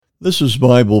This is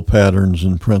Bible Patterns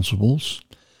and Principles.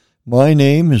 My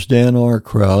name is Dan R.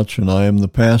 Crouch, and I am the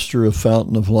pastor of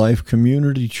Fountain of Life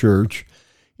Community Church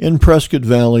in Prescott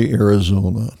Valley,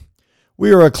 Arizona.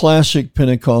 We are a classic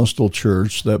Pentecostal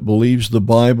church that believes the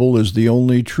Bible is the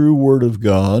only true Word of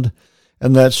God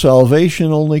and that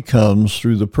salvation only comes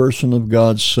through the person of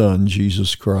God's Son,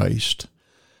 Jesus Christ.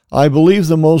 I believe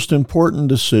the most important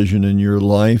decision in your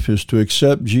life is to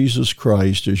accept Jesus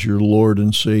Christ as your Lord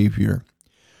and Savior.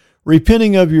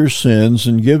 Repenting of your sins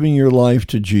and giving your life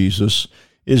to Jesus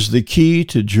is the key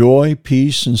to joy,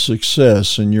 peace, and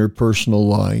success in your personal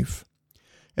life.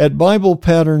 At Bible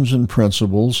Patterns and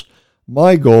Principles,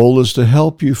 my goal is to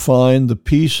help you find the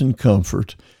peace and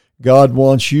comfort God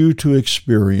wants you to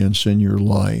experience in your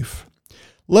life.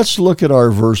 Let's look at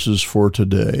our verses for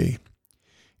today.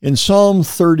 In Psalm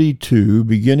 32,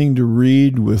 beginning to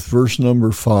read with verse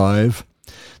number 5,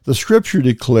 the Scripture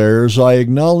declares, I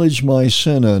acknowledge my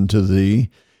sin unto thee,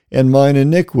 and mine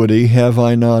iniquity have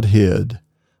I not hid.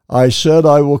 I said,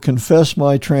 I will confess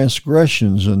my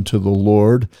transgressions unto the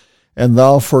Lord, and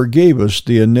thou forgavest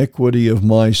the iniquity of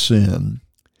my sin.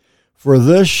 For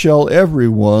this shall every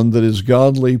one that is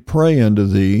godly pray unto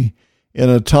thee, in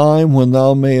a time when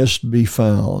thou mayest be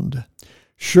found.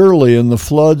 Surely in the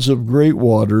floods of great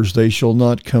waters they shall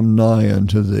not come nigh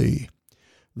unto thee.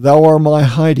 Thou art my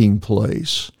hiding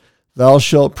place. Thou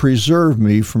shalt preserve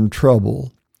me from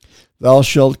trouble. Thou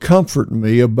shalt comfort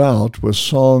me about with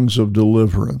songs of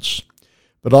deliverance.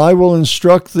 But I will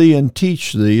instruct thee and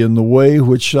teach thee in the way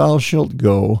which thou shalt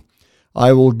go.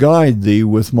 I will guide thee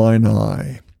with mine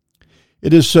eye.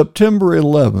 It is September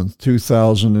 11th,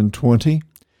 2020.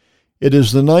 It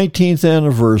is the 19th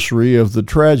anniversary of the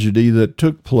tragedy that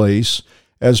took place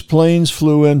as planes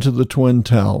flew into the Twin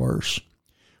Towers.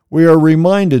 We are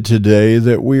reminded today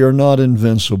that we are not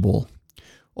invincible.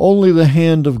 Only the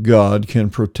hand of God can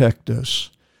protect us.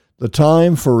 The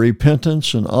time for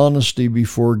repentance and honesty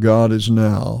before God is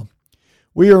now.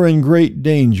 We are in great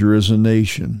danger as a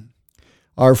nation.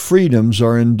 Our freedoms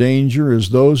are in danger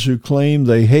as those who claim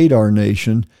they hate our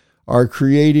nation are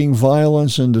creating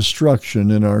violence and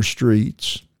destruction in our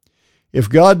streets. If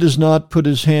God does not put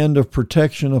his hand of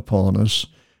protection upon us,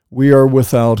 we are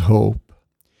without hope.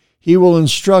 He will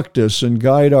instruct us and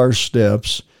guide our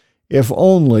steps if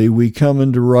only we come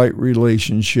into right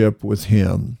relationship with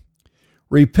him.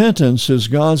 Repentance is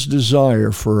God's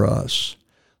desire for us.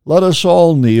 Let us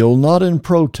all kneel, not in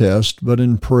protest, but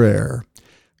in prayer.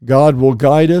 God will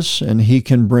guide us, and he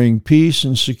can bring peace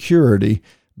and security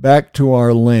back to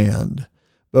our land.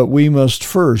 But we must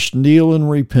first kneel in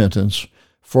repentance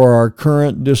for our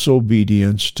current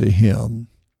disobedience to him.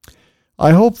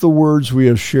 I hope the words we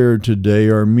have shared today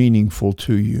are meaningful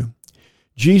to you.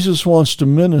 Jesus wants to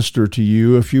minister to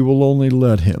you if you will only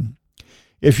let him.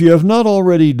 If you have not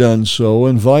already done so,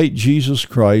 invite Jesus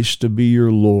Christ to be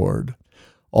your Lord.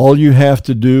 All you have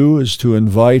to do is to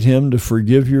invite him to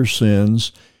forgive your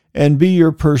sins and be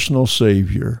your personal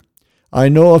Savior. I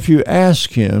know if you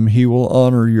ask him, he will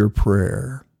honor your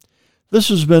prayer. This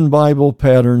has been Bible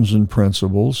Patterns and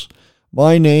Principles.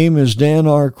 My name is Dan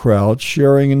R. Crouch,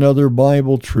 sharing another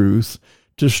Bible truth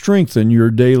to strengthen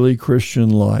your daily Christian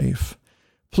life.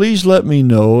 Please let me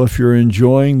know if you're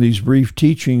enjoying these brief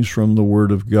teachings from the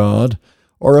Word of God,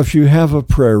 or if you have a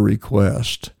prayer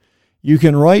request. You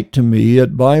can write to me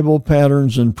at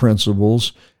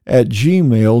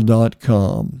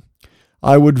BiblePatternsandPrinciples@gmail.com.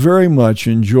 I would very much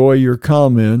enjoy your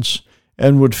comments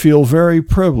and would feel very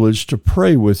privileged to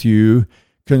pray with you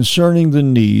concerning the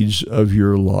needs of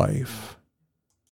your life.